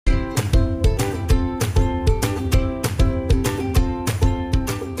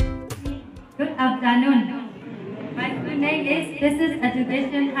afternoon. My school name is This is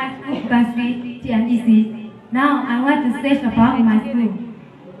Education High School Country, TNEC. Now I want to say about my school.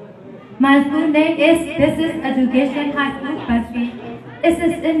 My school name is This is Education High School Country. It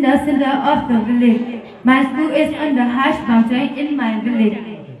is in the center of the village. My school is on the highest mountain in my village.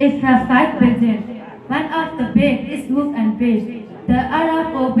 It has 5 buildings. One of the big is wood and beige. The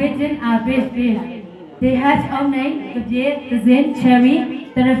other 4 buildings are beige. They have all names: the Jade, the Zen, Cherry,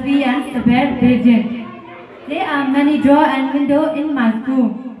 the Rafi, and the Bear building. There are many doors and windows in my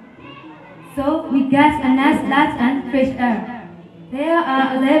school, so we get a nice light and fresh air. There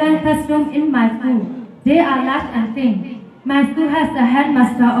are 11 classrooms in my school. They are large and thin. My school has a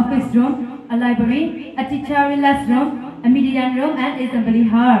headmaster office room, a library, a teacher relax room, a media room, and assembly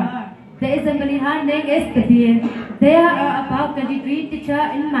hall. The assembly hall name is the Beer. There are about 23 teachers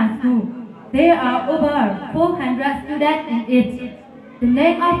in my school. There are over 400 students in it. The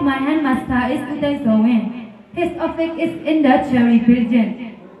name of my headmaster is Uday Sowen. His office is in the Cherry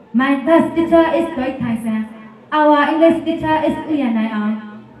building. My class teacher is Doi Thaisan. Our English teacher is Uyanai Ang.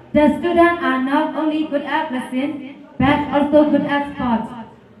 The students are not only good at lessons, but also good at sports.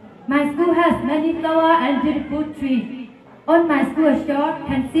 My school has many flowers and beautiful trees. On my school shore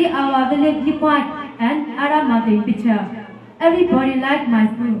can see our village viewpoint and other mountain pictures. Everybody likes my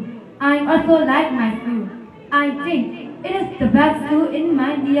school. I also like my school. I think it is the best school in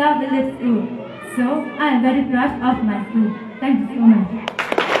my near village school. So I am very proud of my school. Thank you so much.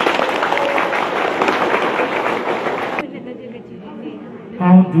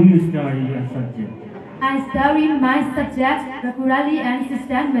 How do you study your subject? I study my subject regularly and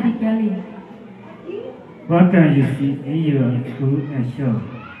systematically. What can you see in your school and show?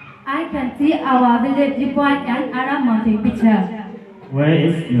 I can see our village viewpoint and other mountain pictures. Where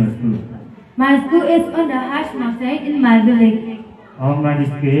is your school? My school is on the highest mountain in my village. How many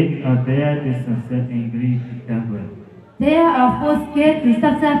schools are there to subject English language? There are 4 schools to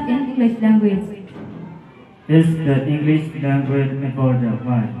subject in English language. Is the English language important?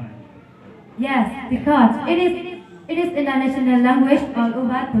 Why? Yes, because it is international language all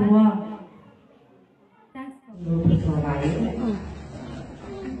over the world. Thanks for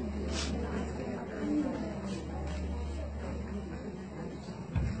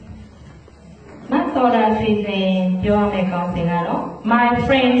မတ်တော်တာစီစဉ်ပြောရမယ့်ကောင်းစဉ်ကတော့ My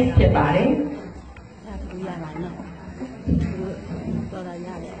Friends ဖြစ်ပါတယ်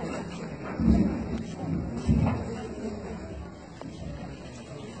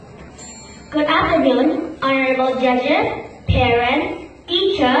Good afternoon, honorable judges, parents,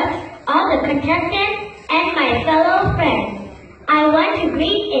 teachers, all the contestants, and my fellow friends. I want to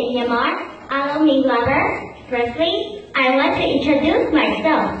greet in Myanmar, Aloming Lover. Firstly, I want to introduce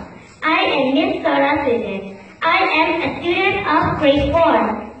myself. I am Miss Sora Susan. I am a student of grade 4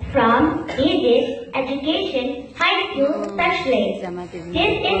 from Egypt Education High School Specialist.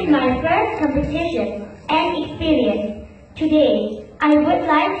 This is my first competition and experience. Today, I would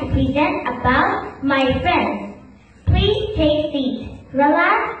like to present about my friends. Please take seat,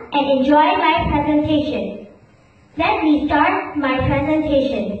 relax, and enjoy my presentation. Let me start my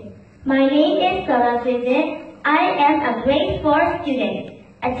presentation. My name is Sora Susan. I am a grade 4 student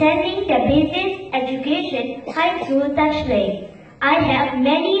attending the Business Education High School Specialist. I have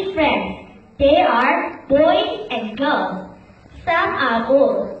many friends. They are boys and girls. Some are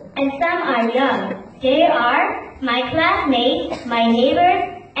old and some are young. They are my classmates, my neighbors,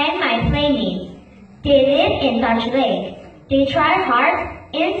 and my playmates. They live in Dutch Lake. They try hard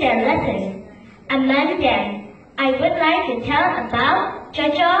in their lessons. Among them, I would like to tell about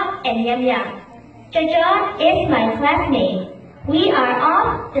Jojo and Yamya. Jojo is my classmate. We are all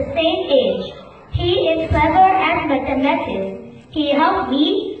the same age. He is clever at mathematics. He helps me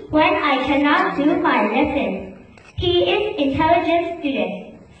when I cannot do my lessons. He is intelligent student.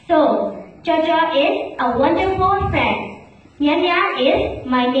 So, Jojo is a wonderful friend. Nyanya is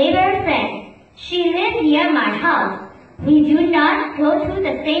my neighbor friend. She lives near my house. We do not go to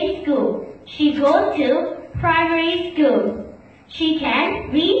the same school. She goes to primary school. She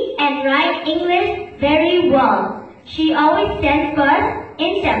can read and write English very well. She always stands first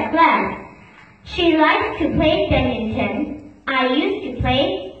in the class. She likes to play badminton. I used to play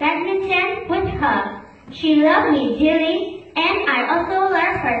badminton with her. She loved me dearly, and I also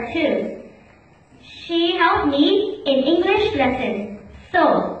love her too. She helped me in English lessons. So,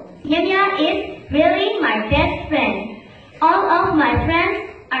 Yamya is really my best friend. All of my friends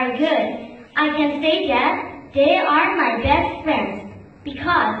are good. I can say that they are my best friends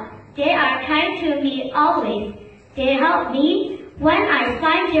because they are kind to me always. They help me when I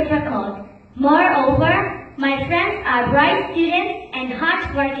find difficult. Moreover, my friends are bright students and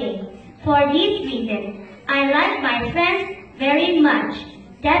hardworking. For these reasons, I like my friends very much.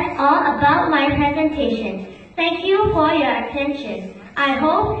 That's all about my presentation. Thank you for your attention. I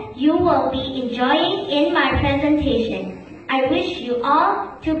hope you will be enjoying in my presentation. I wish you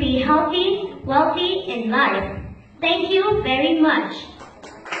all to be healthy, wealthy in life. Thank you very much.